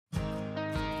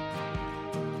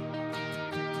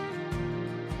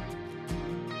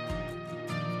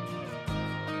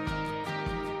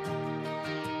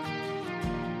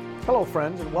Hello,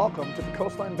 friends, and welcome to the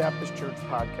Coastline Baptist Church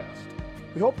podcast.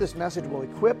 We hope this message will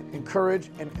equip,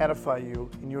 encourage, and edify you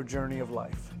in your journey of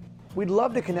life. We'd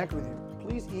love to connect with you.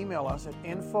 Please email us at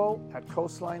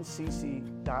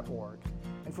info@coastlinecc.org.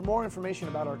 And for more information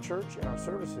about our church and our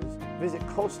services, visit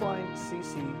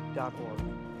coastlinecc.org.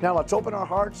 Now let's open our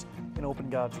hearts and open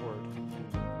God's Word.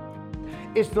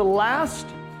 It's the last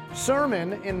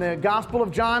sermon in the Gospel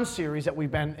of John series that we've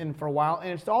been in for a while,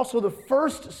 and it's also the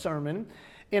first sermon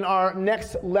in our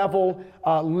Next Level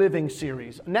Living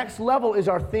series. Next Level is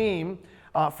our theme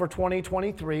for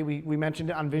 2023. We mentioned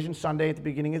it on Vision Sunday at the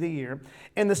beginning of the year.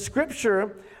 And the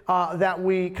scripture that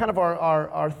we kind of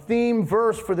our theme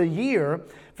verse for the year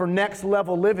for Next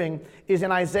Level Living is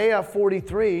in Isaiah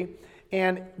 43.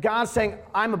 And God's saying,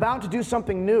 I'm about to do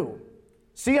something new.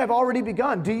 See, I've already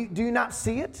begun. Do you not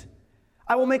see it?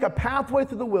 I will make a pathway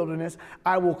through the wilderness.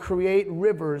 I will create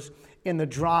rivers in the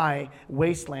dry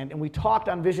wasteland. And we talked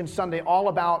on Vision Sunday all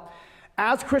about,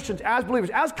 as Christians, as believers,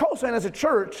 as Coastline, as a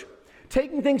church,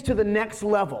 taking things to the next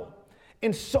level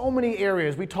in so many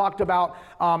areas. We talked about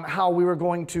how we were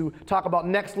going to talk about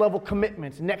next level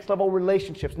commitments, next level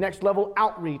relationships, next level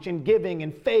outreach and giving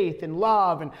and faith and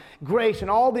love and grace and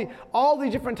all the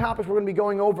different topics we're going to be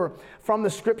going over from the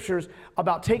scriptures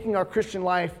about taking our Christian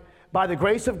life by the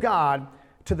grace of God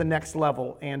to the next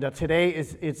level. And today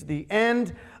is the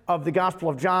end of the Gospel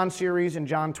of John series in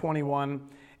John 21,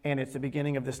 and it's the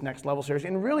beginning of this Next Level series.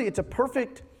 And really, it's a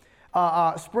perfect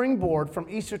springboard from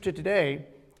Easter to today,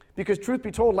 because truth be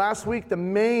told, last week, the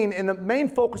main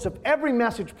focus of every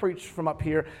message preached from up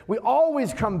here, we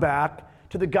always come back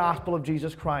to the gospel of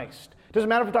Jesus Christ. Doesn't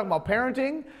matter if we're talking about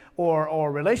parenting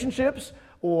or relationships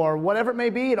or whatever it may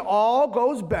be, it all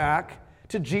goes back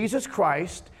to Jesus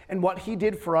Christ and what he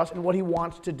did for us and what he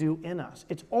wants to do in us.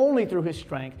 It's only through his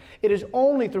strength, it is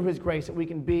only through his grace that we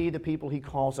can be the people he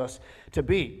calls us to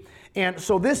be. And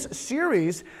so this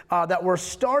series that we're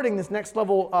starting, this Next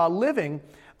Level Living,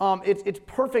 it's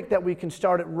perfect that we can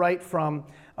start it right from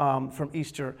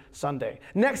Easter Sunday.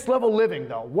 Next level living,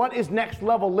 though. What is next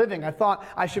level living? I thought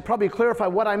I should probably clarify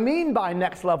what I mean by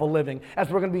next level living, as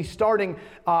we're going to be starting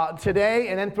today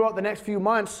and then throughout the next few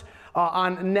months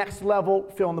on next level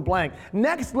fill in the blank.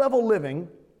 Next level living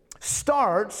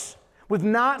starts with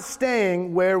not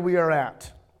staying where we are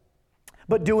at,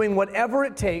 but doing whatever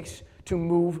it takes to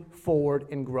move forward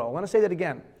and grow. I want to say that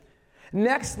again.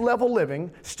 Next level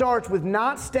living starts with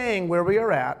not staying where we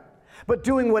are at, but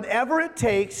doing whatever it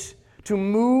takes to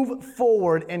move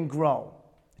forward and grow.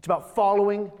 It's about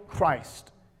following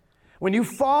Christ. When you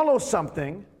follow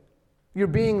something, you're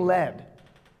being led.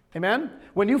 Amen?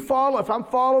 When you follow, if I'm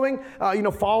following,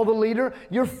 follow the leader,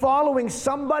 you're following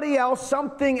somebody else,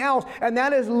 something else, and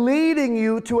that is leading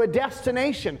you to a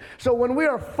destination. So when we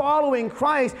are following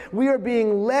Christ, we are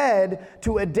being led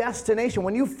to a destination.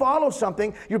 When you follow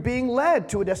something, you're being led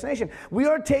to a destination. We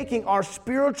are taking our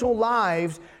spiritual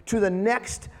lives to the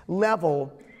next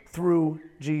level through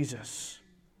Jesus.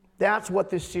 That's what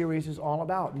this series is all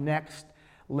about, next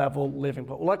level living.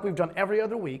 But like we've done every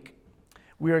other week,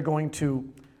 we are going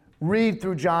to read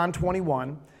through John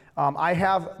 21. I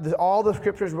have all the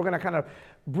scriptures. We're going to kind of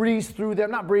breeze through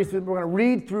them. Not breeze through them. We're going to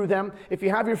read through them. If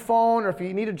you have your phone or if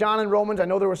you need a John and Romans, I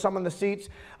know there were some in the seats.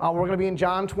 We're going to be in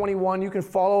John 21. You can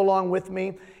follow along with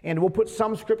me. And we'll put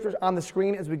some scriptures on the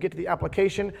screen as we get to the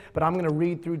application. But I'm going to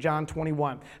read through John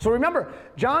 21. So remember,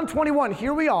 John 21,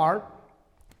 here we are.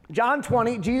 John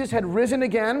 20, Jesus had risen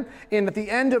again, and at the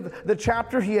end of the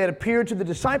chapter, he had appeared to the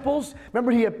disciples.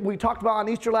 Remember, we talked about on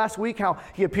Easter last week how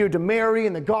he appeared to Mary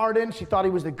in the garden. She thought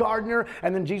he was the gardener,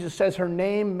 and then Jesus says her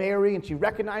name, Mary, and she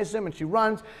recognizes him, and she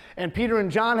runs. And Peter and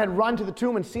John had run to the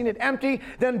tomb and seen it empty.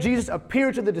 Then Jesus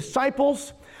appeared to the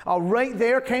disciples right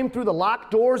there, came through the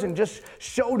locked doors and just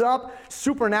showed up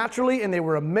supernaturally, and they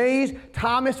were amazed.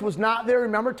 Thomas was not there.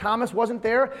 Remember, Thomas wasn't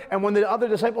there. And when the other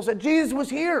disciples said, Jesus was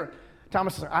here,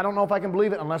 Thomas says, I don't know if I can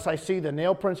believe it unless I see the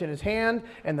nail prints in his hand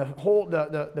and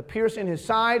the pierce in his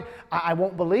side. I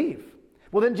won't believe.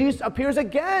 Well, then Jesus appears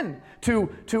again to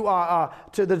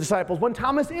the disciples when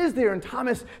Thomas is there, and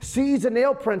Thomas sees the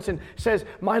nail prints and says,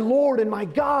 my Lord and my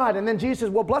God. And then Jesus says,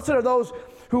 well, blessed are those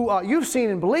who you've seen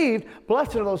and believed.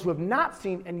 Blessed are those who have not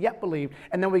seen and yet believed.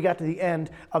 And then we got to the end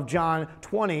of John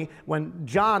 20 when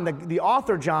John, the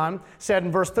author John, said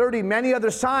in verse 30, many other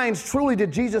signs truly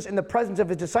did Jesus in the presence of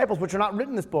his disciples, which are not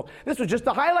written in this book. This was just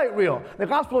the highlight reel. The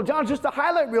Gospel of John is just the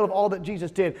highlight reel of all that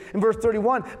Jesus did. In verse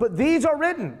 31, but these are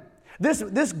written.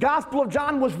 This Gospel of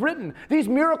John was written. These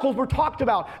miracles were talked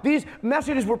about. These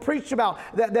messages were preached about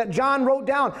that John wrote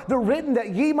down. They're written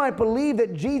that ye might believe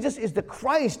that Jesus is the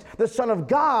Christ, the Son of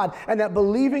God, and that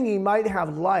believing ye might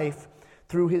have life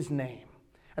through his name.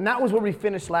 And that was where we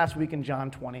finished last week in John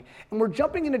 20. And we're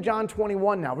jumping into John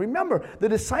 21 now. Remember, the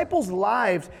disciples'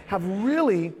 lives have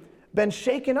really been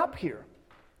shaken up here.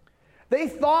 They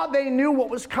thought they knew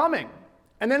what was coming.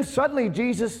 And then suddenly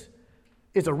Jesus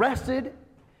is arrested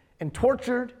and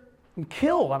tortured and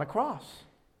killed on a cross.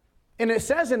 And it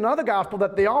says in another gospel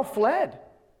that they all fled.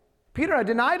 Peter had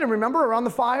denied him, remember, around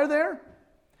the fire there?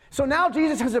 So now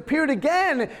Jesus has appeared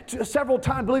again several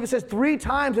times. I believe it says 3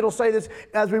 times. It'll say this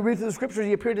as we read through the scriptures.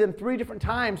 He appeared to them 3 different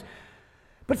times.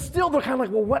 But still, they're kind of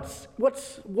like, well,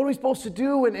 what are we supposed to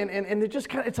do? And it just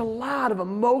kind of, it's a lot of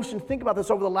emotion. Think about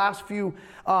this over the last few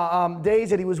days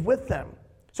that he was with them.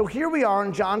 So here we are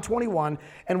in John 21,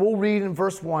 and we'll read in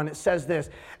verse 1. It says this: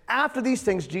 After these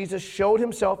things, Jesus showed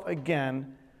himself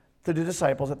again to the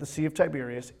disciples at the Sea of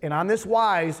Tiberias, and on this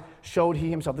wise showed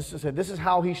he himself. This is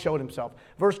how he showed himself.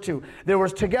 Verse 2, there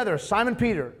was together Simon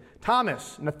Peter,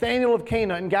 Thomas, Nathanael of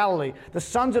Cana in Galilee, the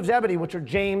sons of Zebedee, which are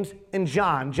James and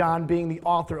John, John being the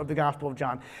author of the Gospel of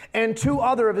John, and 2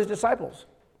 other of his disciples.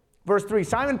 Verse 3,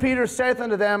 Simon Peter saith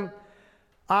unto them,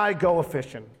 I go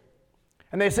a-fishing.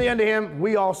 And they say unto him,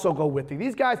 we also go with thee.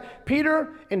 These guys,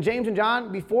 Peter and James and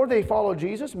John, before they followed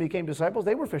Jesus and became disciples,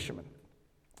 they were fishermen.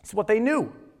 It's what they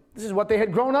knew. This is what they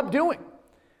had grown up doing.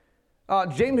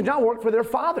 James and John worked for their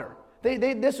father.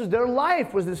 This was their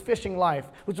life, was this fishing life,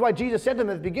 which is why Jesus said to them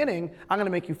at the beginning, I'm going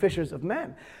to make you fishers of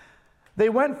men. They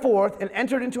went forth and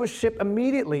entered into a ship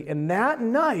immediately, and that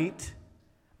night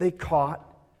they caught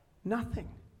nothing.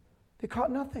 They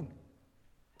caught nothing.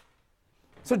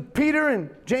 So Peter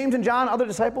and James and John, other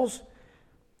disciples,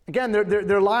 again,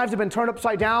 their lives have been turned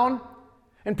upside down,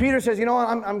 and Peter says, you know what,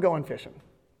 I'm going fishing.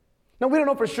 Now, we don't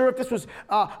know for sure if this was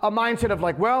a mindset of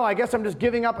like, well, I guess I'm just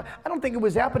giving up. I don't think it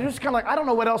was that, but it was kind of like, I don't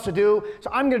know what else to do,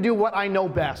 so I'm going to do what I know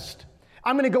best.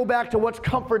 I'm going to go back to what's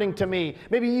comforting to me.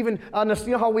 Maybe even, you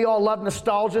know how we all love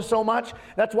nostalgia so much?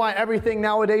 That's why everything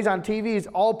nowadays on TV is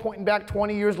all pointing back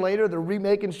 20 years later. They're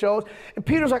remaking shows. And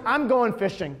Peter's like, I'm going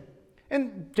fishing.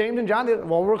 And James and John,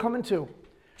 well, we're coming too.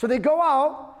 So they go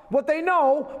out, what they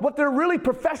know, what they're really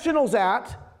professionals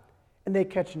at, and they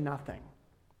catch nothing.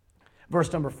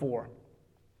 Verse number 4.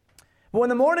 But when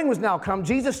the morning was now come,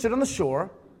 Jesus stood on the shore,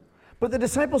 but the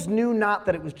disciples knew not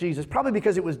that it was Jesus, probably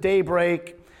because it was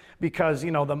daybreak, because,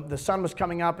 you know, the sun was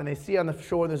coming up, and they see on the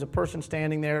shore there's a person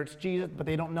standing there. It's Jesus, but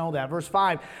they don't know that. Verse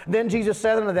 5, then Jesus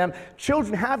said unto them,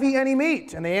 Children, have ye any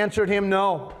meat? And they answered him,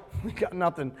 No, we got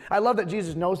nothing. I love that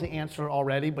Jesus knows the answer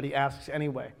already, but he asks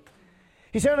anyway.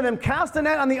 He said to them, Cast the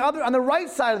net on the right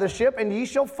side of the ship, and ye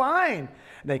shall find.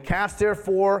 They cast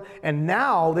therefore, and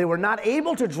now they were not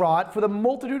able to draw it for the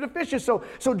multitude of fishes.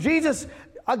 So Jesus,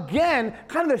 again,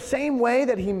 kind of the same way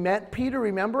that he met Peter,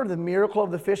 remember the miracle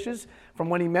of the fishes from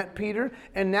when he met Peter?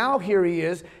 And now here he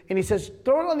is, and he says,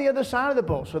 throw it on the other side of the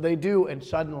boat. So they do, and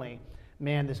suddenly,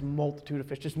 man, this multitude of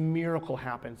fish, this miracle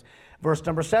happens. Verse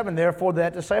number 7, therefore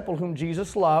that disciple whom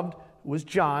Jesus loved, was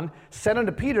John, said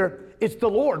unto Peter, it's the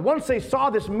Lord. Once they saw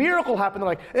this miracle happen, they're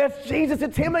like, it's Jesus,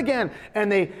 it's him again.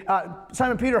 And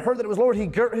Simon Peter heard that it was Lord. He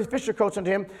girt his fisher coats unto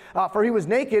him, for he was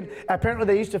naked. Apparently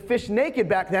they used to fish naked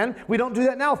back then. We don't do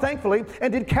that now, thankfully.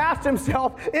 And did cast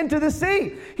himself into the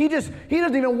sea. He doesn't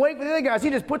even wait for the other guys.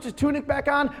 He just puts his tunic back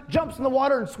on, jumps in the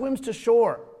water, and swims to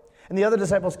shore. And the other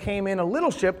disciples came in a little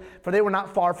ship, for they were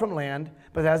not far from land,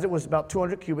 but as it was about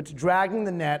 200 cubits, dragging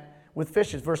the net with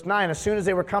fishes. Verse 9, as soon as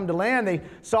they were come to land, they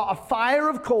saw a fire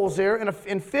of coals there,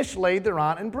 and fish laid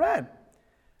thereon, and bread.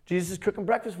 Jesus is cooking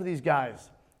breakfast for these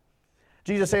guys.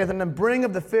 Jesus saith unto them, bring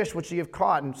of the fish which ye have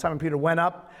caught. And Simon Peter went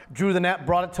up, drew the net,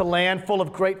 brought it to land, full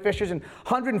of great fishes, and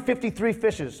 153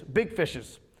 fishes, big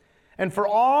fishes. And for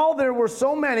all there were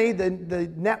so many,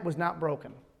 the net was not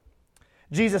broken.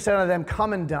 Jesus said unto them,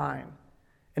 come and dine.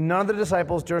 And none of the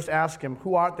disciples durst ask him,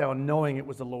 who art thou? Knowing it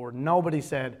was the Lord. Nobody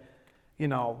said, you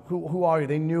know, who are you?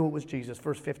 They knew it was Jesus.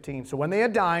 Verse 15. So when they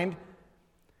had dined,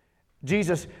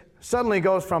 Jesus suddenly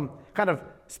goes from kind of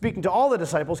speaking to all the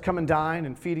disciples, come and dine,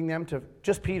 and feeding them, to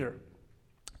just Peter.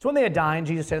 So when they had dined,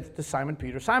 Jesus said to Simon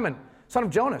Peter, Simon, son of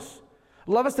Jonas,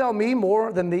 lovest thou me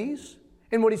more than these?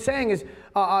 And what he's saying is,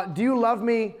 do you love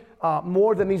me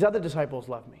more than these other disciples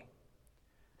love me?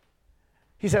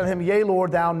 He said to him, yea,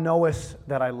 Lord, thou knowest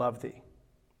that I love thee.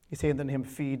 He said unto him,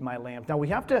 feed my lambs. Now we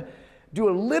have to do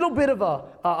a little bit of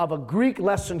a Greek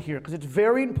lesson here, because it's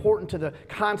very important to the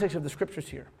context of the scriptures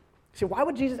here. See, why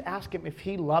would Jesus ask him if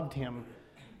he loved him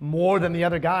more than the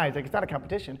other guys? Like, it's not a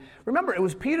competition. Remember, it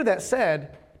was Peter that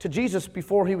said to Jesus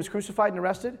before he was crucified and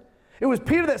arrested, it was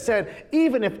Peter that said,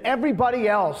 even if everybody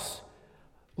else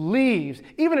leaves,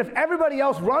 even if everybody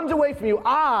else runs away from you,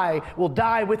 I will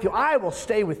die with you. I will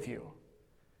stay with you.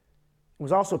 It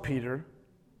was also Peter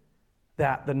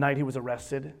that the night he was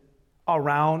arrested,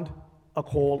 around a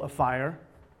coal of fire,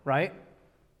 right,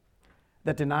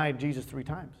 that denied Jesus 3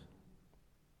 times.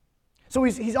 So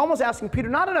he's almost asking Peter,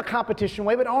 not in a competition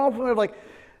way, but almost like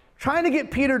trying to get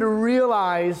Peter to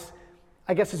realize,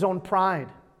 I guess, his own pride.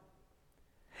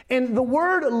 And the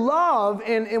word love,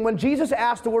 and when Jesus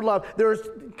asked the word love, there's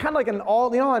kind of like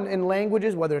in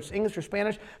languages, whether it's English or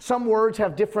Spanish, some words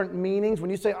have different meanings. When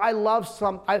you say, I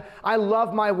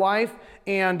love my wife,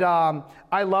 and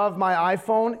I love my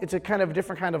iPhone, it's a kind of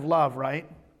different kind of love, right?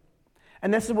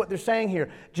 And this is what they're saying here.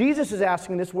 Jesus is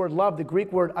asking this word love, the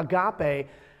Greek word agape,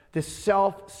 this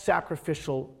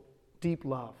self-sacrificial, deep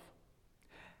love.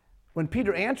 When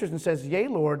Peter answers and says, yea,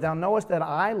 Lord, thou knowest that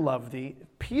I love thee,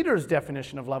 Peter's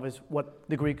definition of love is what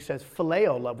the Greek says,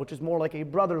 phileo love, which is more like a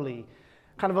brotherly,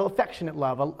 kind of affectionate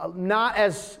love, not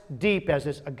as deep as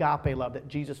this agape love that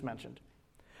Jesus mentioned.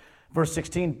 Verse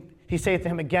 16, he saith to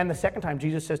him again the second time,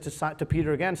 Jesus says to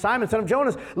Peter again, Simon, son of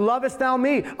Jonas, lovest thou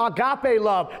me? Agape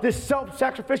love, this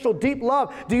self-sacrificial, deep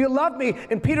love. Do you love me?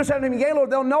 And Peter said to him, yea, Lord,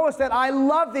 thou knowest that I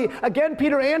love thee. Again,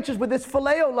 Peter answers with this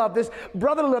phileo love, this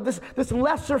brotherly love, this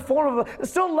lesser form of love.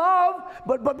 Still love,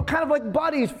 but kind of like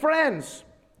buddies, friends.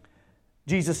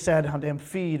 Jesus said unto him,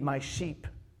 feed my sheep.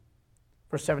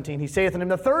 Verse 17, he saith unto him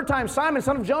the third time, Simon,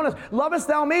 son of Jonas, lovest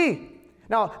thou me?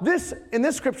 Now, in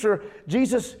this scripture,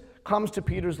 Jesus comes to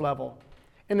Peter's level.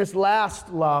 And this last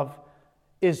love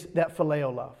is that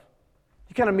phileo love.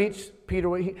 He kind of meets Peter.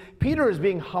 Peter is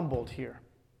being humbled here,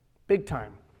 big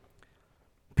time.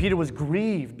 Peter was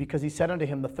grieved because he said unto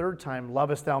him the third time,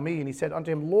 lovest thou me? And he said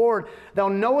unto him, Lord, thou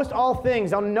knowest all things.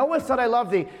 Thou knowest that I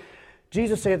love thee.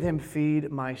 Jesus said to him,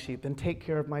 feed my sheep, and take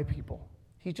care of my people.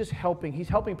 He's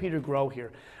helping Peter grow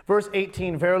here. Verse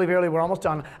 18, verily, verily, we're almost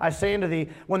done. I say unto thee,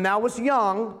 when thou wast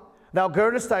young, thou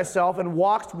girdest thyself and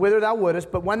walkest whither thou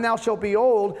wouldest, but when thou shalt be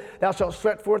old, thou shalt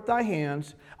stretch forth thy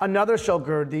hands, another shall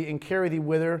gird thee and carry thee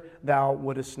whither thou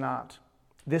wouldest not.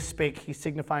 This spake he,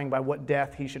 signifying by what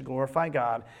death he should glorify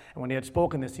God. And when he had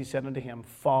spoken this, he said unto him,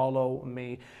 follow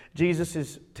me. Jesus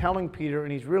is telling Peter,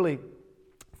 and he's really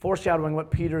foreshadowing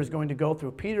what Peter is going to go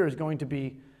through. Peter is going to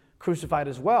be crucified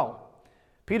as well.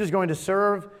 Peter's going to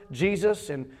serve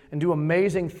Jesus and do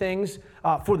amazing things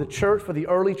for the church, for the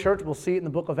early church. We'll see it in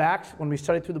the book of Acts. When we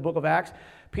study through the book of Acts,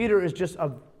 Peter is just a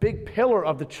big pillar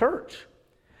of the church.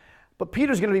 But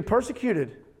Peter's going to be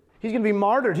persecuted. He's going to be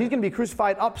martyred. He's going to be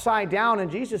crucified upside down. And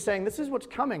Jesus is saying, this is what's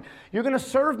coming. You're going to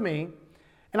serve me,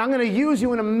 and I'm going to use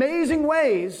you in amazing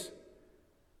ways.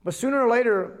 But sooner or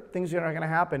later, things are going to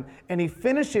happen. And he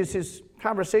finishes his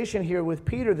conversation here with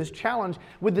Peter, this challenge,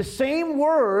 with the same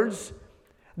words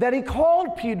that he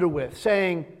called Peter with,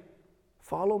 saying,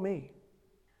 follow me.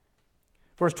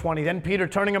 Verse 20, then Peter,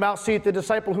 turning about, seeth the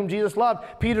disciple whom Jesus loved.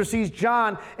 Peter sees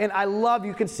John, and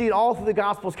you can see it all through the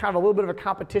Gospels, kind of a little bit of a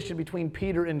competition between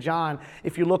Peter and John,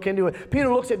 if you look into it.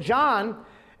 Peter looks at John,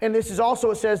 and this is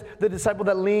also, it says, the disciple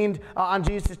that leaned on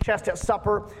Jesus' chest at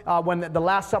supper, when the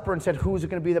Last Supper, and said, who is it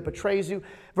going to be that betrays you?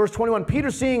 Verse 21, Peter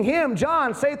seeing him,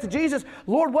 John, saith to Jesus,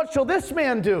 Lord, what shall this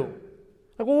man do?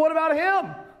 Like, well, what about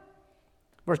him?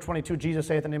 Verse 22, Jesus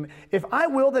saith unto him, if I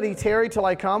will that he tarry till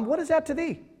I come, what is that to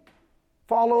thee?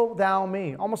 Follow thou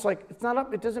me. Almost like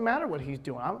it doesn't matter what he's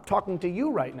doing. I'm talking to you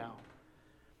right now.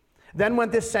 Then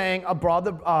went this saying abroad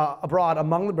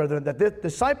among the brethren, that this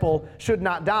disciple should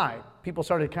not die. People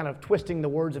started kind of twisting the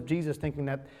words of Jesus, thinking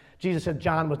that Jesus said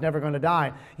John was never going to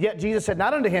die. Yet Jesus said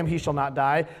not unto him, he shall not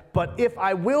die, but if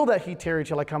I will that he tarry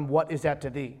till I come, what is that to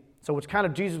thee? So it's kind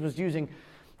of, Jesus was using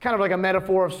kind of like a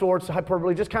metaphor of sorts,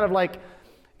 hyperbole, just kind of like,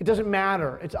 it doesn't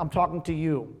matter. I'm talking to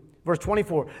you. Verse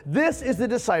 24, this is the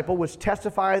disciple which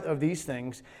testifieth of these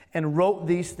things and wrote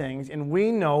these things, and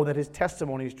we know that his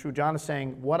testimony is true. John is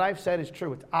saying, what I've said is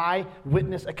true. It's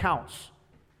eyewitness accounts.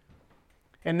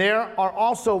 And there are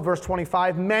also, verse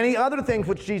 25, many other things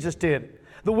which Jesus did,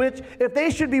 the which, if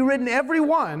they should be written every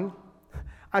one,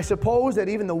 I suppose that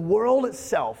even the world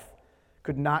itself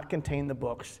could not contain the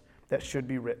books that should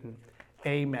be written.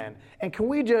 Amen. And can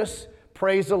we just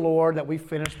praise the Lord that we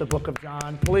finished the book of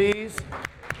John, please?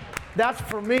 That's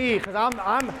for me, because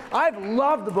I've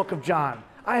loved the book of John.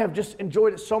 I have just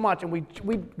enjoyed it so much, and we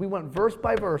went verse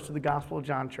by verse through the Gospel of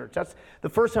John, church. That's the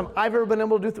first time I've ever been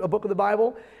able to do a book of the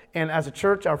Bible, and as a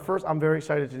church, I'm very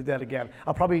excited to do that again.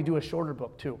 I'll probably do a shorter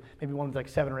book, too. Maybe one with like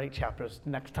 7 or 8 chapters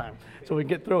next time, so we can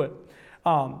get through it.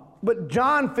 But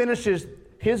John finishes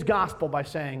his Gospel by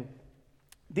saying,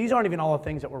 these aren't even all the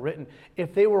things that were written.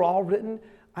 If they were all written,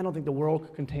 I don't think the world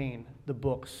could contain the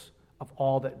books of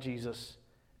all that Jesus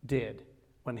did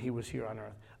when he was here on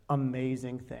earth.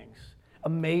 Amazing things.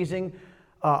 Amazing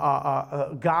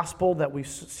gospel, that we've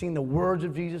seen the words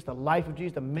of Jesus, the life of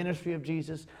Jesus, the ministry of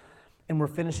Jesus, and we're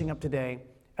finishing up today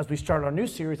as we start our new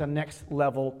series on Next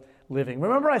Level Living.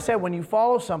 Remember I said when you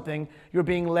follow something, you're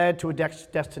being led to a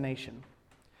destination.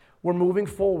 We're moving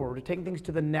forward, we're taking things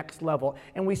to the next level,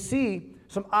 and we see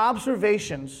some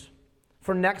observations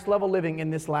for next level living in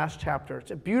this last chapter.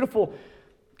 It's a beautiful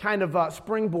kind of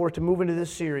springboard to move into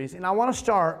this series, and I want to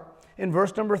start in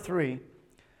verse number 3,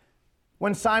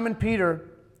 when Simon Peter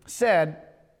said,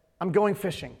 I'm going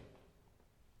fishing.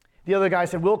 The other guy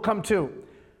said, we'll come too.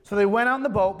 So they went out in the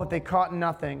boat, but they caught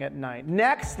nothing at night.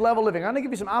 Next level living. I'm going to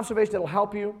give you some observations that will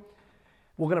help you.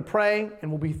 We're going to pray,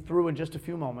 and we'll be through in just a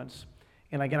few moments.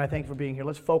 And again, I thank you for being here.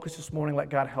 Let's focus this morning. Let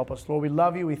God help us. Lord, we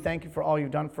love you. We thank you for all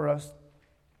you've done for us.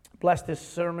 Bless this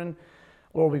sermon.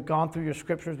 Lord, we've gone through your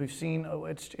scriptures. We've seen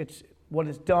it's what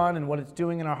it's done and what it's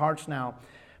doing in our hearts now.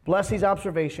 Bless these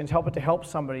observations. Help it to help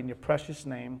somebody in your precious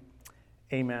name.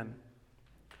 Amen.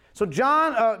 So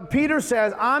Peter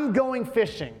says, I'm going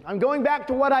fishing. I'm going back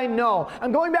to what I know.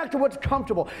 I'm going back to what's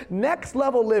comfortable. Next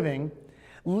level living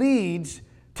leads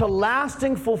to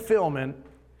lasting fulfillment,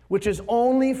 which is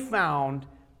only found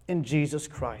in Jesus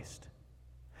Christ.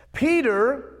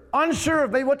 Peter, unsure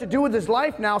of maybe what to do with his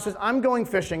life now, says, I'm going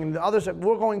fishing. And the others said,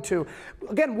 we're going to.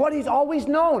 Again, what he's always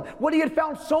known, what he had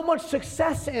found so much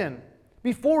success in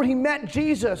before he met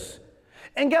Jesus.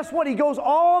 And guess what? He goes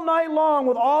all night long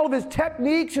with all of his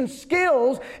techniques and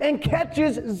skills and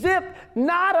catches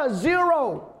nada,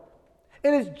 zero.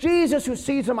 And it's Jesus who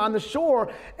sees him on the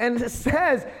shore and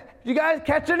says, you guys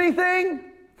catch anything?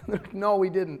 No, we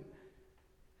didn't.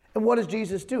 And what does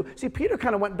Jesus do? See, Peter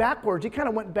kind of went backwards. He kind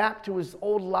of went back to his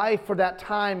old life for that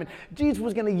time, and Jesus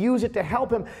was going to use it to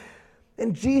help him.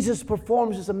 And Jesus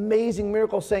performs this amazing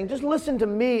miracle saying, just listen to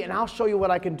me and I'll show you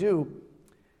what I can do.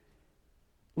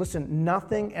 Listen,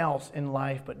 nothing else in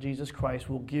life but Jesus Christ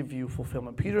will give you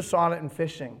fulfillment. Peter saw it in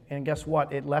fishing, and guess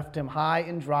what? It left him high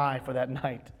and dry for that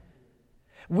night.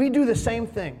 We do the same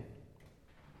thing.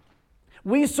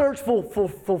 We search for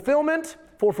fulfillment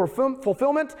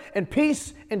and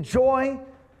peace and joy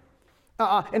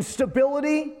and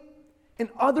stability and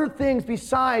other things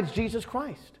besides Jesus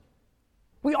Christ.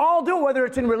 We all do, whether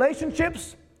it's in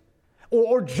relationships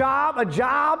or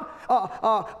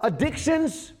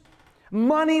addictions,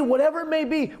 money, whatever it may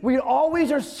be. We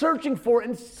always are searching for it.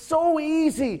 And it's so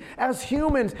easy as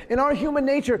humans in our human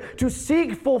nature to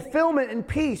seek fulfillment and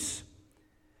peace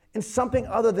in something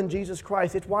other than Jesus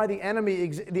Christ. It's why the enemy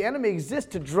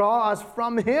exists, to draw us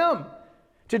from him,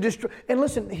 to destroy. And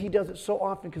listen, he does it so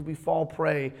often because we fall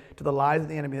prey to the lies of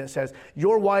the enemy that says,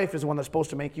 your wife is the one that's supposed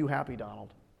to make you happy,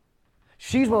 Donald.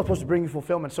 She's the one that's supposed to bring you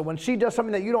fulfillment. So when she does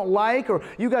something that you don't like, or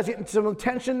you guys get some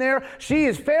tension there, she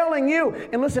is failing you.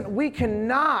 And listen, we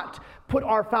cannot put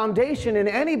our foundation in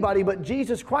anybody but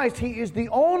Jesus Christ. He is the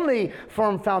only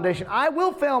firm foundation. I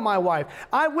will fail my wife.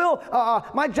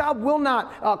 My job will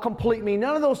not complete me.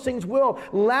 None of those things will.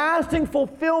 Lasting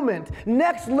fulfillment,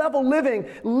 next level living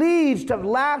leads to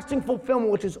lasting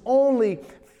fulfillment, which is only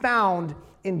found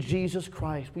in Jesus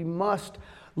Christ. We must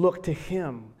look to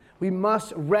him. We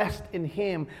must rest in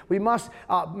him. We must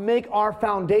make our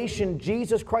foundation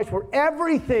Jesus Christ, where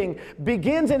everything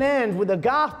begins and ends with the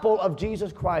gospel of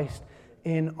Jesus Christ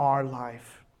in our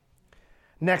life.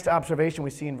 Next observation we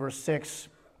see in verse 6.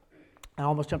 I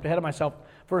almost jumped ahead of myself.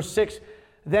 Verse 6,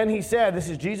 then he said, this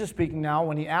is Jesus speaking now,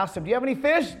 when he asked him, do you have any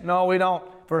fish? No, we don't.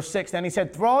 Verse 6, then he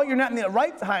said, throw out your net in the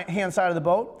right-hand side of the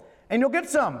boat, and you'll get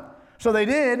some. So they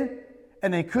did,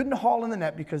 and they couldn't haul in the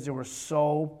net because there were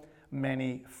so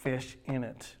many fish in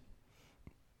it.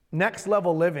 Next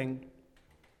level living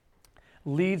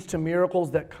leads to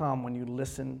miracles that come when you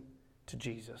listen to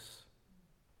Jesus.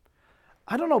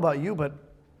 I don't know about you, but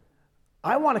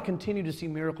I want to continue to see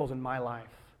miracles in my life.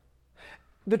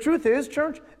 The truth is,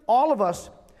 church, all of us,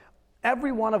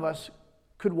 every one of us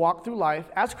could walk through life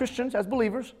as Christians, as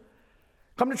believers,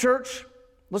 come to church,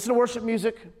 listen to worship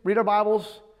music, read our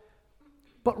Bibles,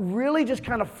 but really just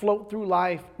kind of float through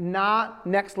life, not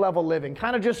next level living,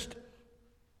 kind of just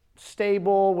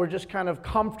stable, we're just kind of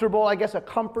comfortable, I guess a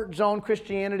comfort zone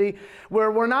Christianity,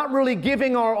 where we're not really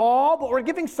giving our all, but we're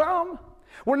giving some.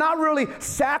 We're not really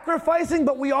sacrificing,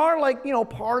 but we are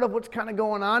part of what's kind of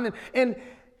going on. And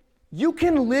you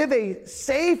can live a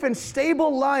safe and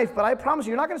stable life, but I promise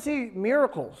you're not going to see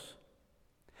miracles.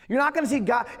 You're not going to see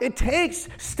God. It takes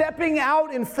stepping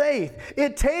out in faith.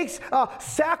 It takes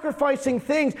sacrificing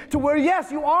things to where, yes,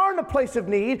 you are in a place of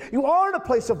need. You are in a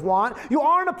place of want. You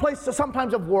are in a place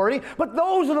sometimes of worry. But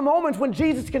those are the moments when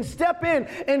Jesus can step in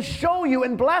and show you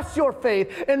and bless your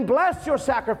faith and bless your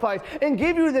sacrifice and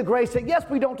give you the grace that, yes,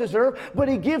 we don't deserve, but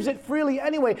he gives it freely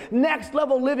anyway. Next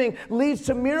level living leads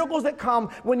to miracles that come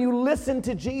when you listen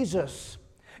to Jesus.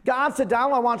 God said,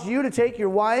 Donald, I want you to take your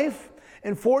wife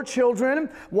and 4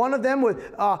 children, one of them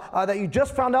with, that you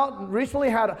just found out recently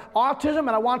had autism,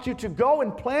 and I want you to go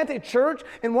and plant a church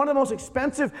in one of the most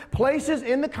expensive places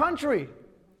in the country.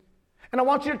 And I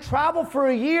want you to travel for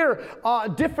a year,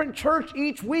 different church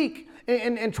each week,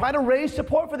 and try to raise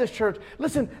support for this church.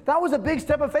 Listen, that was a big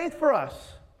step of faith for us.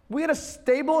 We had a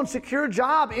stable and secure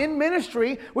job in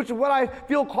ministry, which is what I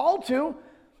feel called to,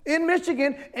 in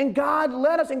Michigan, and God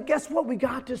led us, and guess what? We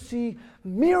got to see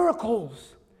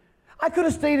miracles. I could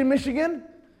have stayed in Michigan.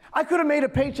 I could have made a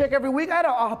paycheck every week. I had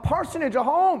a parsonage, a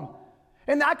home.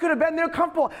 And I could have been there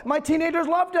comfortable. My teenagers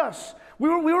loved us. We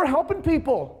were helping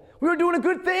people. We were doing a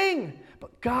good thing.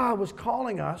 But God was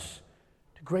calling us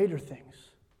to greater things.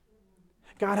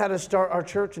 God had us start our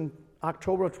church in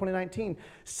October of 2019,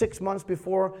 6 months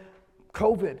before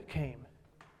COVID came.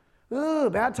 Ooh,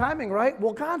 bad timing, right?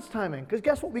 Well, God's timing. Because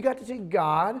guess what? We got to see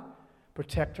God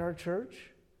protect our church,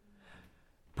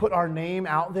 put our name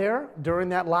out there during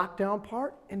that lockdown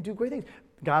part, and do great things.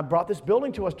 God brought this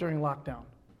building to us during lockdown.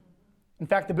 In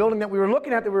fact, the building that we were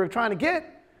looking at that we were trying to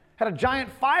get had a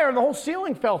giant fire and the whole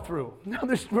ceiling fell through. Now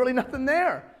there's really nothing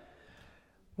there.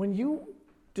 When you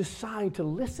decide to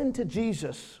listen to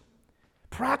Jesus,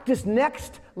 practice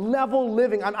next level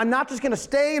living. I'm not just going to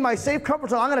stay in my safe comfort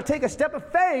zone. I'm going to take a step of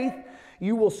faith.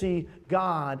 You will see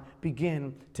God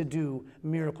begin to do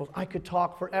miracles. I could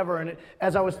talk forever. And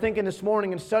as I was thinking this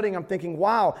morning and studying, I'm thinking,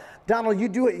 wow, Donald, you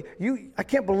do it. I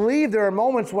can't believe there are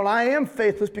moments when I am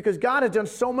faithless because God has done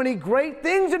so many great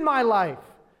things in my life.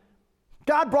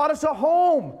 God brought us a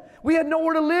home. We had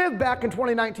nowhere to live back in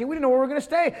 2019. We didn't know where we were going to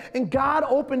stay. And God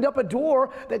opened up a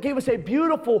door that gave us a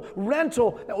beautiful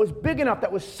rental that was big enough,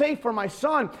 that was safe for my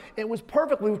son. It was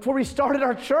perfect. Before we started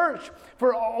our church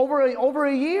for over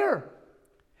a year.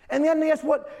 And then guess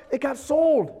what? It got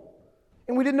sold.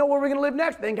 And we didn't know where we were going to live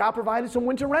next. Then God provided some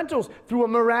winter rentals through a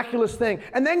miraculous thing.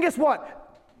 And then guess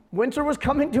what? Winter was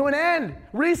coming to an end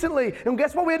recently. And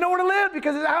guess what? We had nowhere to live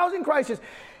because of the housing crisis.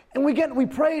 And we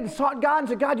prayed and sought God and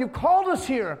said, God, you've called us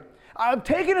here. I've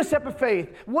taken a step of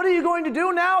faith. What are you going to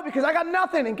do now? Because I got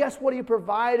nothing. And guess what? He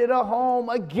provided a home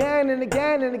again and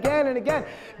again and again and again.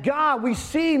 God, we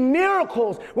see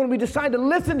miracles when we decide to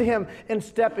listen to him and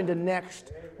step into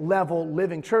next level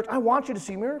living. Church, I want you to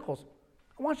see miracles.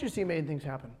 I want you to see amazing things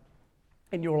happen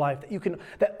in your life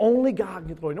that only God can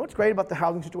get the glory. You know what's great about the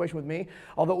housing situation with me?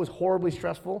 Although it was horribly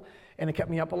stressful and it kept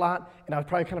me up a lot, and I was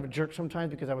probably kind of a jerk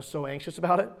sometimes because I was so anxious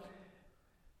about it,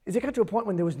 is it got to a point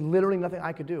when there was literally nothing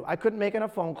I could do. I couldn't make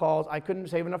enough phone calls. I couldn't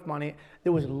save enough money.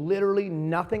 There was literally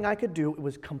nothing I could do. It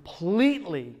was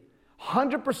completely,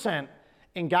 100%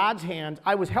 in God's hands.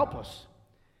 I was helpless.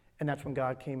 And that's when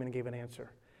God came in and gave an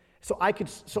answer. So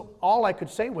all I could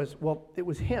say was, well, it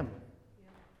was him.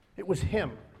 It was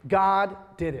him. God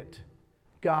did it.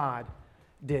 God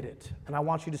did it. And I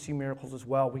want you to see miracles as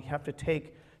well. We have to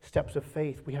take steps of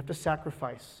faith. We have to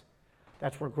sacrifice.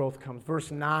 That's where growth comes.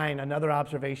 Verse 9, another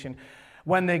observation.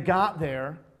 When they got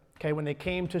there, when they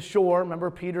came to shore,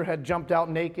 remember Peter had jumped out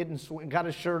naked and got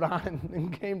his shirt on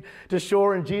and came to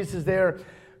shore, and Jesus is there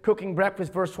cooking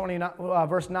breakfast, verse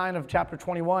 9 of chapter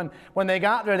 21. When they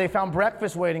got there, they found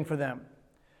breakfast waiting for them.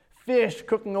 Fish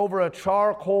cooking over a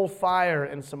charcoal fire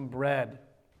and some bread.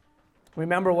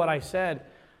 Remember what I said.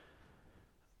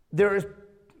 There is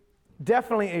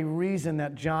definitely a reason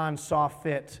that John saw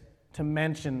fit to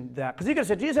mention that. Because he could have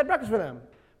said, Jesus had breakfast for them.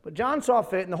 But John saw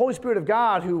fit, and the Holy Spirit of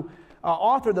God, who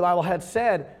authored the Bible, had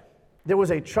said there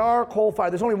was a charcoal fire.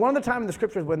 There's only one other time in the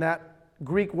scriptures when that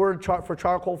Greek word for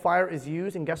charcoal fire is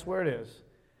used, and guess where it is?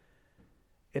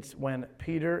 It's when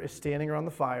Peter is standing around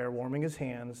the fire, warming his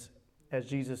hands, as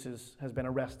Jesus has been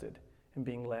arrested and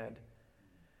being led.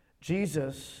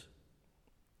 Jesus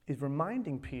is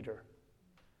reminding Peter.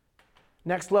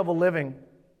 Next level living,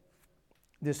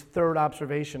 this third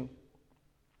observation.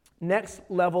 Next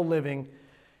level living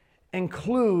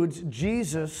includes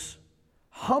Jesus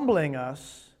humbling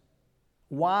us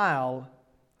while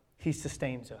he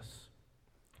sustains us.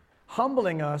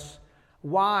 Humbling us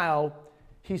while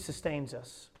he sustains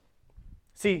us.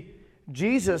 See,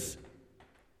 Jesus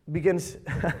begins,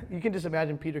 you can just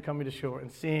imagine Peter coming to shore and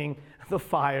seeing the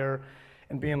fire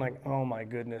and being like, oh my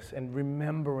goodness, and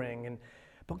remembering. And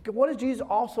But what does Jesus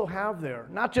also have there?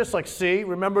 Not just like, see,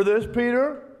 remember this,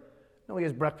 Peter? No, he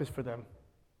has breakfast for them.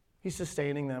 He's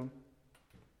sustaining them.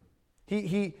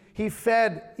 He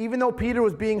fed, even though Peter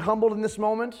was being humbled in this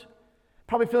moment,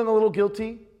 probably feeling a little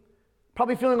guilty,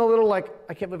 probably feeling a little like,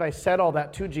 I can't believe I said all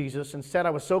that to Jesus and said I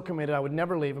was so committed I would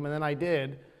never leave him, and then I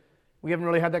did. We haven't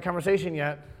really had that conversation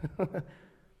yet.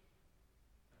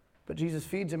 But Jesus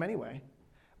feeds him anyway.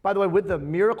 By the way, with the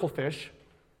miracle fish,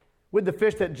 with the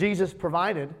fish that Jesus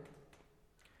provided,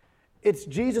 it's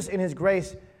Jesus in his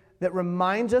grace that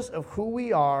reminds us of who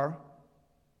we are,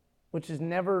 which is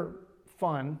never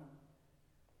fun,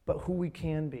 but who we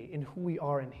can be and who we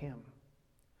are in him.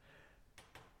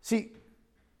 See,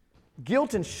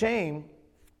 guilt and shame,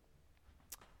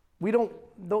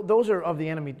 those are of the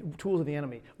enemy, tools of the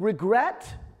enemy.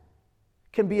 Regret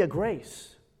can be a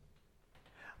grace.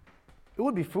 It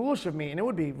would be foolish of me and it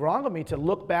would be wrong of me to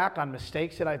look back on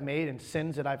mistakes that I've made and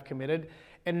sins that I've committed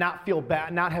and not feel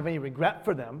bad, not have any regret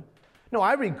for them. No,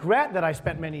 I regret that I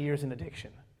spent many years in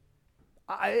addiction.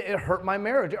 It hurt my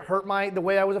marriage. It hurt the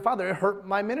way I was a father. It hurt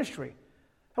my ministry.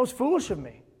 That was foolish of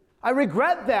me. I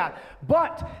regret that.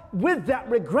 But with that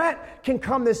regret can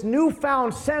come this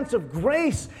newfound sense of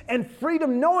grace and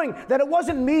freedom, knowing that it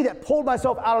wasn't me that pulled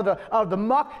myself out of the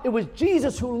muck. It was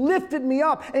Jesus who lifted me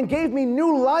up and gave me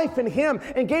new life in him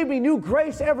and gave me new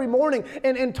grace every morning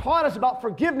and taught us about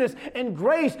forgiveness and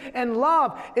grace and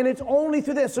love. And it's only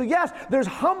through this. So yes, there's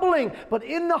humbling, but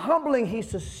in the humbling, he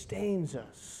sustains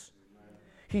us.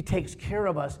 He takes care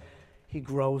of us. He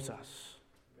grows us.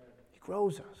 He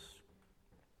grows us.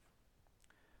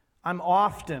 I'm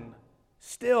often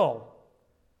still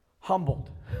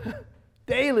humbled.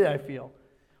 Daily, I feel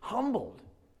humbled.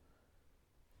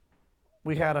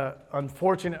 We had an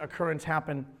unfortunate occurrence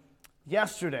happen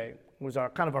yesterday. It was our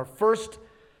first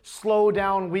slow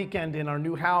down weekend in our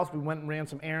new house. We went and ran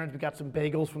some errands. We got some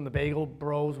bagels from the Bagel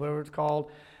Bros, whatever it's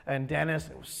called, and Dennis.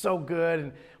 It was so good.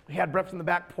 And we had breakfast on the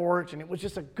back porch, and it was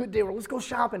just a good day. Let's go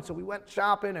shopping. So we went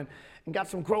shopping and got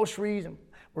some groceries, and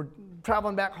we're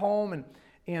traveling back home,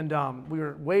 and we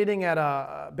were waiting at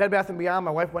a Bed Bath & Beyond.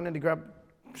 My wife went in to grab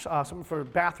something for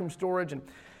bathroom storage.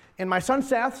 And my son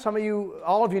Seth,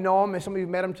 all of you know him, and some of you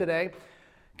met him today,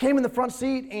 came in the front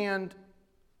seat and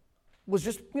was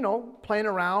just, playing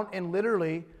around and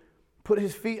literally put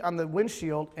his feet on the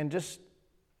windshield and just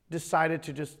decided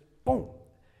to just, boom,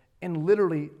 and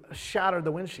literally shattered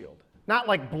the windshield. Not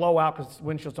like blow out, because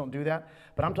windshields don't do that,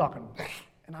 but I'm talking,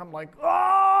 and I'm like,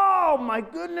 oh my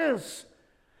goodness.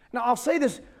 Now, I'll say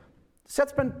this,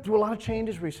 Seth's been through a lot of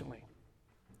changes recently.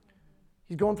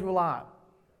 He's going through a lot.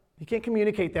 He can't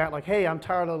communicate that like, hey, I'm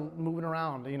tired of moving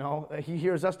around, He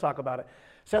hears us talk about it.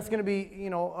 Seth's going to be,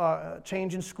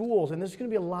 changing schools, and there's going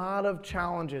to be a lot of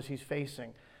challenges he's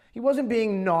facing. He wasn't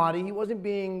being naughty. He wasn't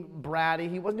being bratty.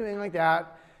 He wasn't doing anything like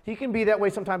that. He can be that way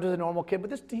sometimes as a normal kid,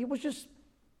 but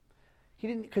he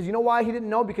didn't, because you know why he didn't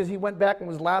know? Because he went back and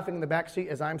was laughing in the back seat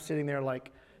as I'm sitting there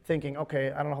like, thinking,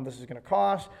 okay, I don't know how this is going to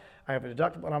cost. I have a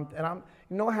deductible, and I'm.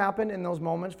 You know what happened in those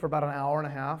moments? For about an hour and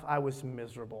a half, I was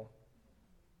miserable.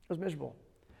 I was miserable.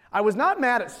 I was not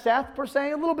mad at Seth per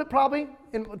se, a little bit probably,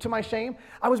 to my shame.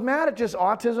 I was mad at just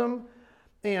autism,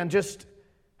 and just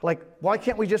like, why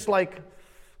can't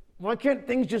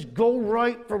things just go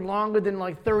right for longer than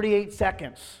like 38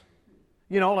 seconds?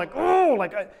 And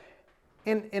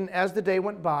as the day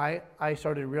went by, I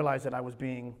started to realize that I was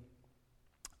being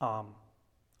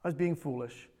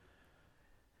foolish.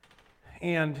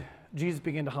 And Jesus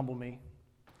began to humble me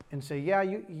and say,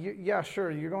 yeah,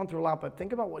 sure, you're going through a lot, but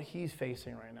think about what he's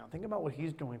facing right now. Think about what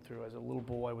he's going through as a little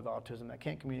boy with autism that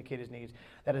can't communicate his needs,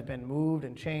 that has been moved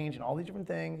and changed and all these different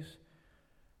things.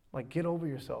 Like, get over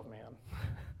yourself, man.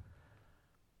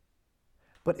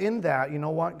 But in that, you know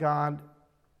what? God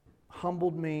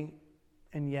humbled me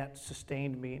and yet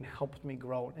sustained me and helped me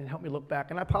grow and helped me look back.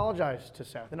 And I apologize to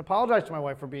Seth and apologize to my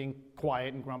wife for being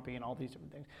quiet and grumpy and all these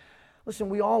different things. Listen,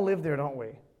 we all live there, don't we?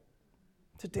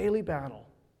 It's a daily battle.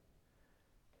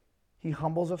 He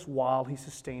humbles us while he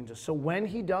sustains us. So when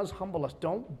he does humble us,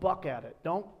 don't buck at it.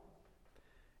 Don't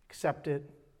accept it.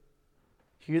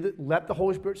 Let the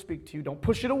Holy Spirit speak to you. Don't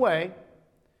push it away.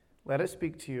 Let it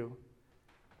speak to you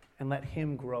and let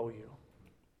him grow you.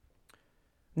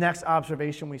 Next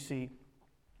observation we see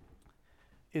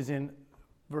is in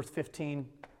verse 15,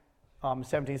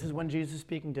 17. This is when Jesus is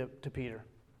speaking to Peter.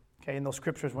 Okay, in those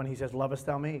scriptures when he says, lovest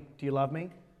thou me? Do you love me?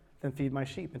 Then feed my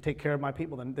sheep and take care of my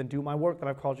people. Then do my work that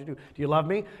I've called you to do. Do you love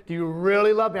me? Do you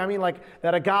really love me? I mean, like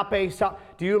that agape,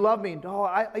 do you love me? No,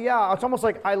 yeah, it's almost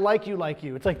like I like you.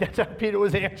 It's like that's how Peter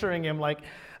was answering him. Like,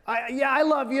 I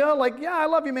love you. Like, yeah, I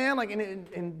love you, man. Like,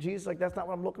 and Jesus, like, that's not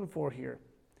what I'm looking for here.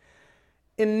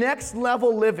 in next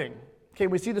level living, okay,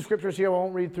 we see the scriptures here. I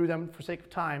won't read through them for sake of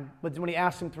time, but when he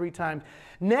asks him 3 times,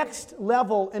 in next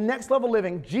level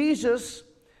living, Jesus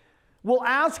will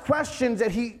ask questions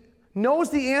that he knows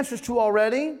the answers to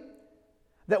already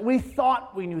that we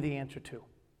thought we knew the answer to.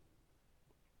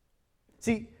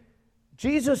 See,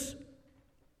 Jesus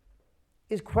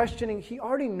is questioning. He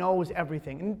already knows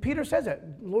everything. And Peter says it.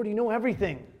 Lord, you know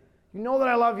everything. You know that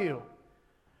I love you.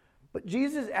 But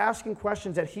Jesus is asking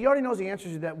questions that he already knows the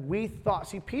answers to that we thought.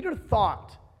 See, Peter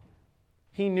thought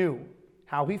he knew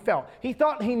how he felt. He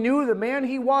thought he knew the man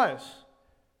he was.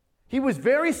 He was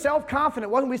very self-confident,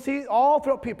 wasn't we? See all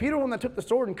throughout Peter, one that took the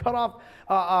sword and cut off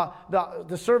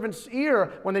the servant's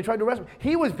ear when they tried to arrest him.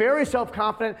 He was very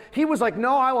self-confident. He was like,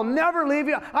 no, I will never leave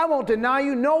you. I won't deny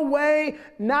you. No way,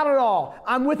 not at all.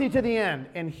 I'm with you to the end.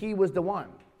 And he was the one.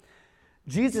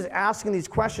 Jesus is asking these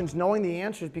questions, knowing the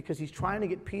answers, because he's trying to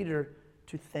get Peter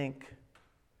to think.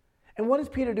 And what does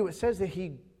Peter do? It says that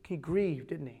he grieved,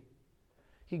 didn't he?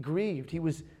 He grieved. He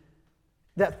was...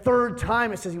 That 3rd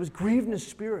time, it says he was grieved in his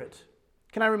spirit.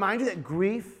 Can I remind you that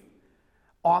grief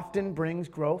often brings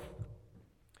growth?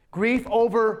 Grief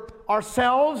over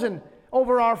ourselves and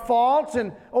over our faults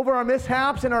and over our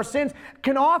mishaps and our sins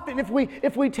can often, if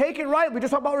we take it right, we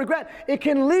just talk about regret, it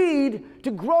can lead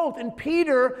to growth. And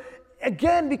Peter,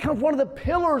 again, becomes one of the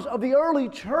pillars of the early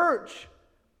church.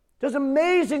 Does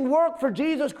amazing work for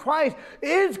Jesus Christ,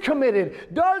 is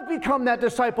committed, does become that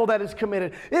disciple that is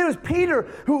committed. It was Peter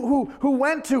who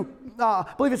went to,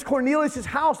 I believe it's Cornelius'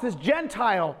 house, this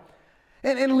Gentile,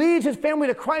 and leads his family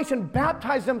to Christ and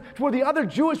baptized them to where the other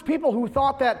Jewish people who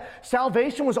thought that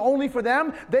salvation was only for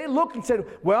them, they looked and said,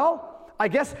 well, I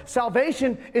guess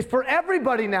salvation is for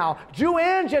everybody now, Jew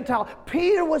and Gentile.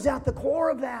 Peter was at the core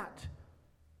of that.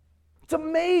 It's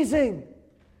amazing.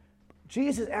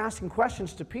 Jesus asking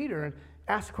questions to Peter and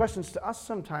asks questions to us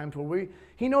sometimes where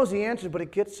he knows the answers, but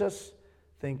it gets us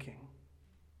thinking.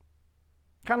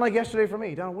 Kind of like yesterday for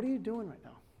me. Don, what are you doing right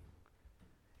now?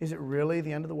 Is it really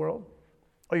the end of the world?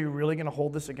 Are you really going to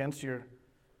hold this against your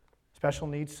special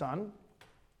needs son?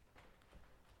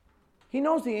 He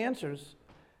knows the answers.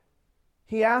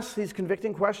 He asks these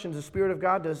convicting questions, the Spirit of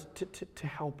God does, to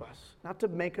help us. Not to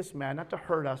make us mad, not to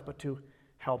hurt us, but to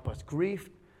help us. Grief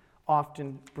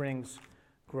often brings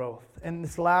growth. And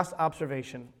this last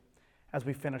observation as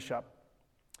we finish up,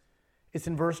 it's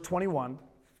in verse 21,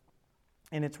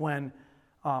 and it's when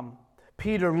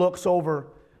Peter looks over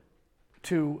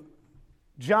to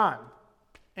John,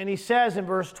 and he says in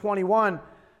verse 21,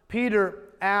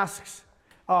 Peter asks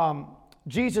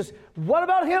Jesus, what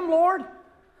about him, Lord?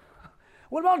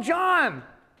 What about John?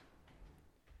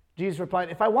 Jesus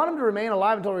replied, if I want him to remain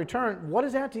alive until I return, what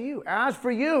is that to you? As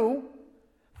for you,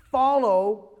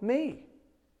 follow me.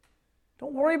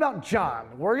 Don't worry about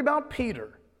John. Worry about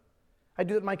Peter. I do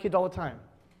that with my kids all the time.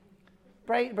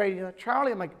 Brady,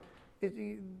 Charlie, I'm like,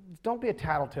 don't be a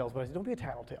tattletale. But I said, don't be a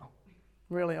tattletale.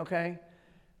 Really, okay?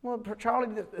 Well,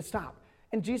 Charlie, stop.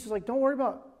 And Jesus is like, don't worry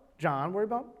about John. Worry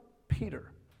about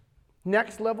Peter.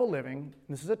 Next level living.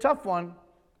 This is a tough one.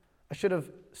 I should have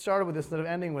started with this instead of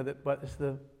ending with it, but it's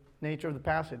the nature of the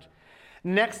passage.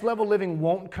 Next level living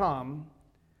won't come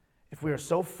if we are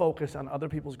so focused on other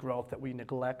people's growth that we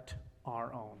neglect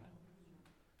our own.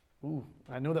 Ooh,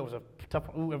 I knew that was a tough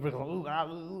one. Ooh, everybody's like,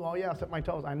 ooh, oh yeah, set my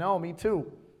toes. I know, me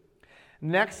too.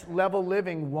 Next level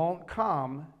living won't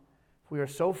come if we are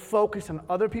so focused on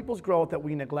other people's growth that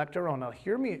we neglect our own. Now,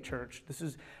 hear me at church.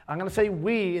 I'm going to say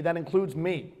we, that includes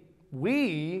me.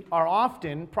 We are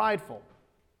often prideful.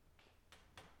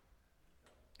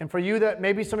 And for you that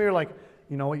maybe some of you are like,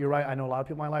 you know what, you're right. I know a lot of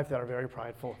people in my life that are very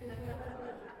prideful.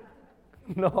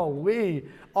 No,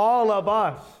 all of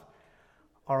us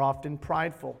are often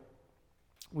prideful.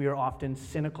 We are often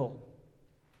cynical.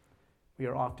 We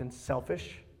are often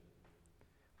selfish.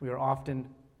 We are often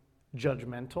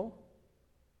judgmental.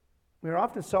 We are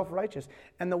often self-righteous.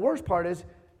 And the worst part is,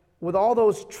 with all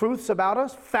those truths about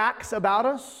us, facts about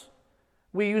us,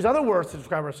 we use other words to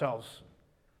describe ourselves.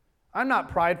 I'm not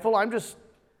prideful. I'm just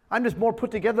more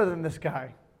put together than this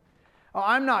guy.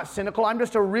 I'm not cynical. I'm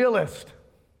just a realist.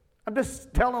 I'm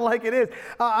just telling it like it is.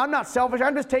 I'm not selfish.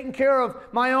 I'm just taking care of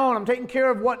my own. I'm taking care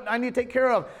of what I need to take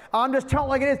care of. I'm just telling it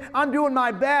like it is. I'm doing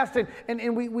my best.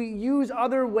 And we use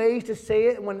other ways to say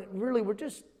it when really we're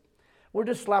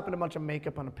just slapping a bunch of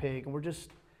makeup on a pig, and we're just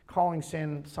calling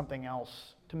sin something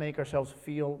else to make ourselves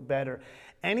feel better.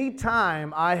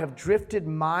 Anytime I have drifted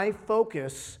my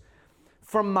focus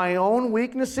from my own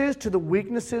weaknesses to the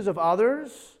weaknesses of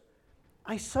others,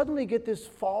 I suddenly get this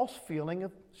false feeling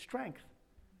of strength.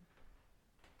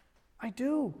 I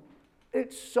do.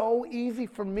 It's so easy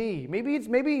for me.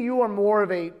 Maybe you are more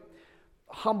of a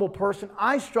humble person.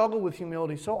 I struggle with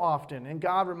humility so often, and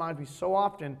God reminds me so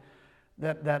often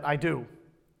that I do.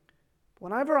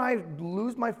 Whenever I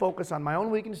lose my focus on my own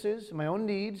weaknesses, my own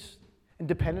needs, and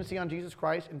dependency on Jesus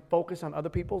Christ, and focus on other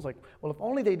people's, like, well, if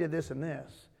only they did this and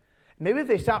this. Maybe if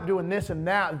they stopped doing this and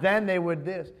that, then they would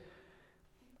this.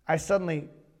 I suddenly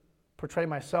portray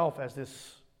myself as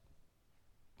this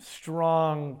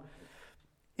strong,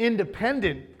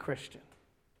 independent Christian.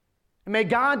 And may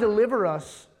God deliver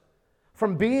us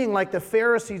from being like the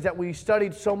Pharisees that we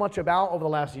studied so much about over the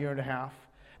last year and a half.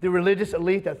 The religious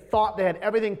elite that thought they had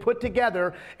everything put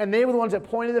together, and they were the ones that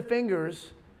pointed the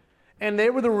fingers, and they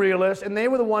were the realists, and they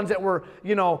were the ones that were,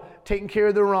 taking care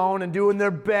of their own and doing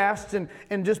their best and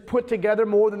just put together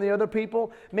more than the other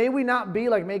people. May we not be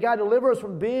like, may God deliver us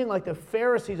from being like the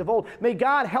Pharisees of old. May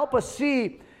God help us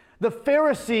see the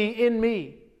Pharisee in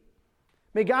me.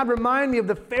 May God remind me of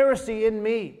the Pharisee in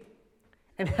me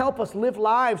and help us live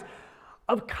lives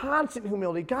of constant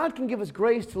humility. God can give us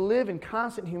grace to live in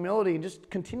constant humility and just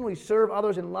continually serve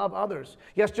others and love others.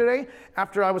 Yesterday,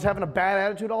 after I was having a bad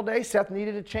attitude all day, Seth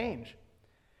needed a change.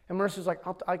 And Marissa's like,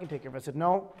 I can take care of it. I said,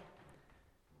 no,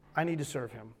 I need to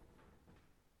serve him.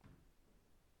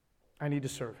 I need to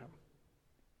serve him.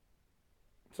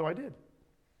 So I did.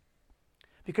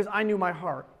 Because I knew my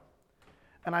heart.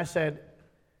 And I said,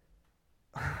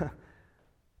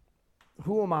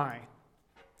 who am I?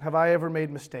 Have I ever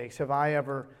made mistakes? Have I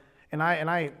ever, I'm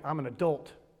an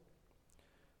adult,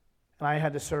 and I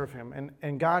had to serve him.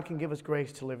 And God can give us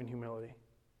grace to live in humility.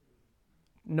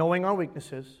 Knowing our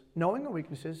weaknesses,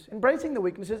 embracing the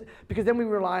weaknesses, because then we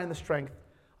rely on the strength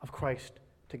of Christ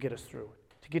to get us through,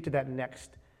 to get to that next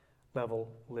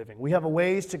level living. We have a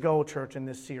ways to go, church, in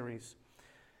this series.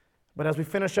 But as we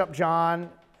finish up John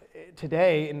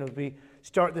today, and as we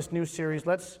start this new series,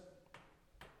 let's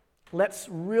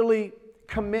really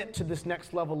commit to this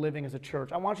next level living as a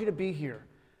church. I want you to be here.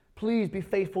 Please be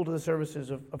faithful to the services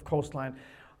of Coastline.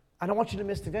 I don't want you to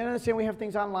miss things. I understand we have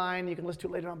things online. You can listen to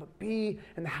it later on, but be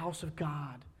in the house of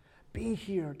God. Be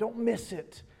here. Don't miss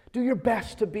it. Do your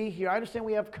best to be here. I understand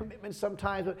we have commitments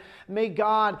sometimes, but may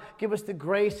God give us the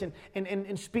grace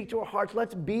and speak to our hearts.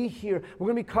 Let's be here. We're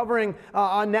going to be covering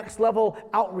our next level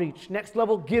outreach, next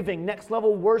level giving, next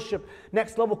level worship,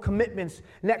 next level commitments,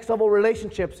 next level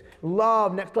relationships,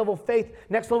 love, next level faith,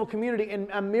 next level community, and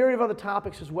a myriad of other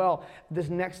topics as well, this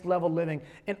next level living.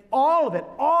 And all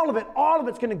of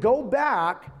it's going to go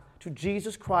back to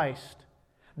Jesus Christ.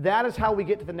 That is how we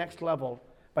get to the next level,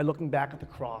 by looking back at the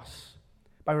cross.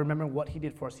 By remembering what he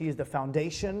did for us. He is the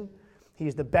foundation. He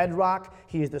is the bedrock.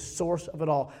 He is the source of it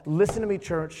all. Listen to me,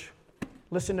 church.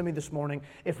 Listen to me this morning.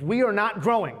 If we are not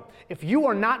growing, if you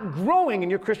are not growing in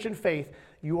your Christian faith,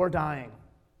 you are dying.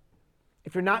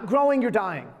 If you're not growing, you're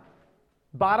dying.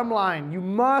 Bottom line, you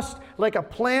must, like a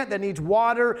plant that needs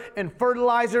water and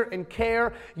fertilizer and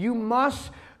care, you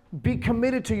must be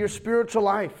committed to your spiritual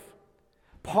life.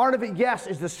 Part of it, yes,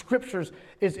 is the scriptures,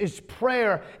 is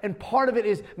prayer, and part of it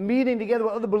is meeting together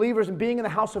with other believers and being in the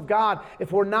house of God.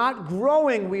 If we're not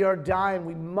growing, we are dying.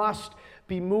 We must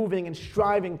be moving and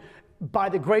striving by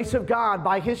the grace of God,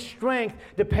 by his strength,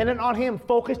 dependent on him,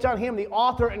 focused on him, the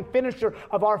author and finisher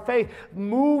of our faith,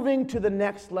 moving to the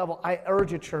next level. I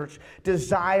urge you, church,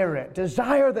 desire it.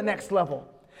 Desire the next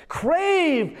level.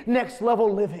 Crave next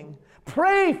level living.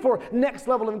 Pray for next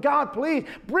level living. God, please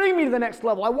bring me to the next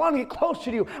level. I want to get close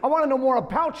to you. I want to know more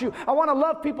about you. I want to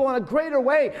love people in a greater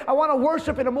way. I want to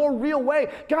worship in a more real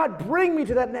way. God, bring me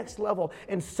to that next level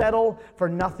and settle for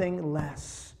nothing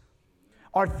less.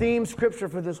 Our theme scripture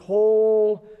for this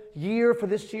whole year, for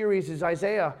this series, is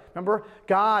Isaiah. Remember,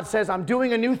 God says, I'm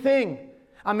doing a new thing.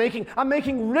 I'm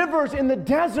making rivers in the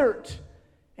desert.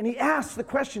 And he asks the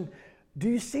question, do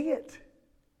you see it?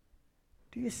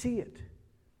 Do you see it?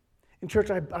 In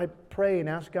church, I pray and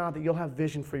ask God that you'll have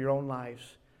vision for your own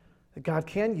lives, that God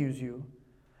can use you.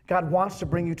 God wants to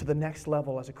bring you to the next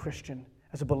level as a Christian,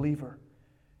 as a believer.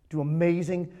 Do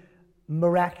amazing,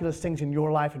 miraculous things in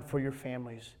your life and for your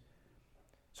families.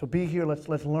 So be here.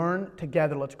 Let's learn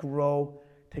together. Let's grow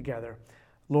together.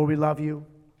 Lord, we love you.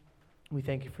 We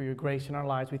thank you for your grace in our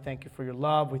lives. We thank you for your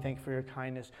love. We thank you for your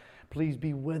kindness. Please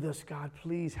be with us, God.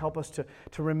 Please help us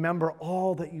to remember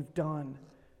all that you've done.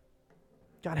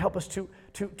 God, help us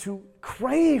to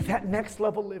crave that next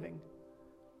level living,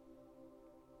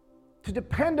 to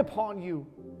depend upon you,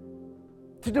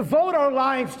 to devote our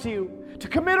lives to you, to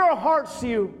commit our hearts to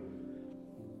you,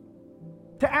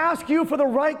 to ask you for the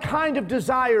right kind of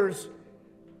desires.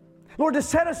 Lord, to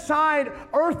set aside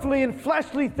earthly and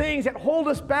fleshly things that hold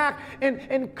us back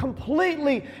and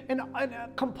completely and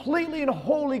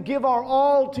wholly give our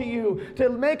all to you, to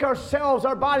make ourselves,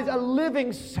 our bodies, a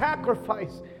living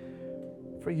sacrifice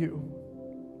for you.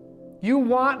 You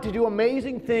want to do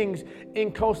amazing things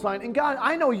in Coastline. And God,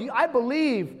 I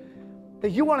believe that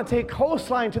you want to take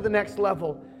Coastline to the next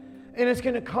level. And it's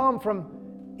going to come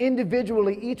from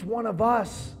individually, each one of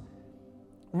us,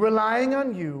 relying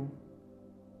on you,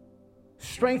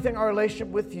 strengthening our relationship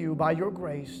with you by your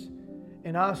grace,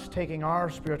 and us taking our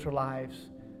spiritual lives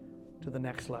to the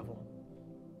next level.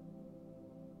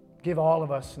 Give all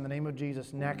of us, in the name of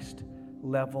Jesus, next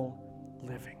level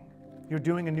living. You're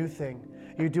doing a new thing.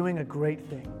 You're doing a great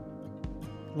thing.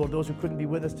 Lord, those who couldn't be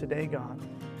with us today, God,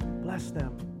 bless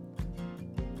them.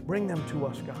 Bring them to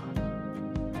us, God.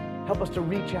 Help us to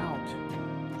reach out.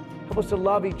 Help us to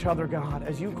love each other, God,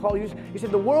 as you call. You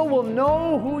said the world will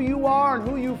know who you are and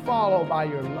who you follow by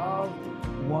your love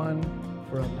one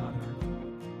for another.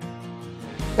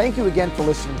 Thank you again for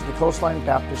listening to the Coastline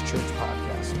Baptist Church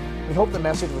podcast. We hope the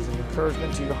message was an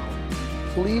encouragement to your heart.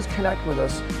 Please connect with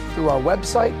us through our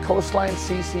website,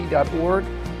 coastlinecc.org,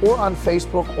 or on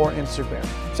Facebook or Instagram.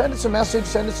 Send us a message,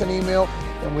 send us an email,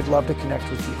 and we'd love to connect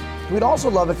with you. We'd also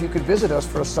love if you could visit us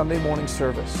for a Sunday morning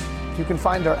service. You can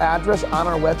find our address on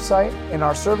our website, and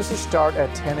our services start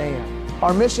at 10 a.m.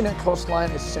 Our mission at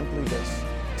Coastline is simply this: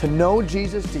 to know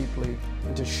Jesus deeply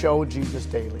and to show Jesus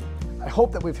daily. I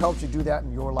hope that we've helped you do that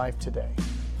in your life today.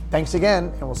 Thanks again,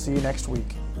 and we'll see you next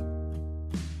week.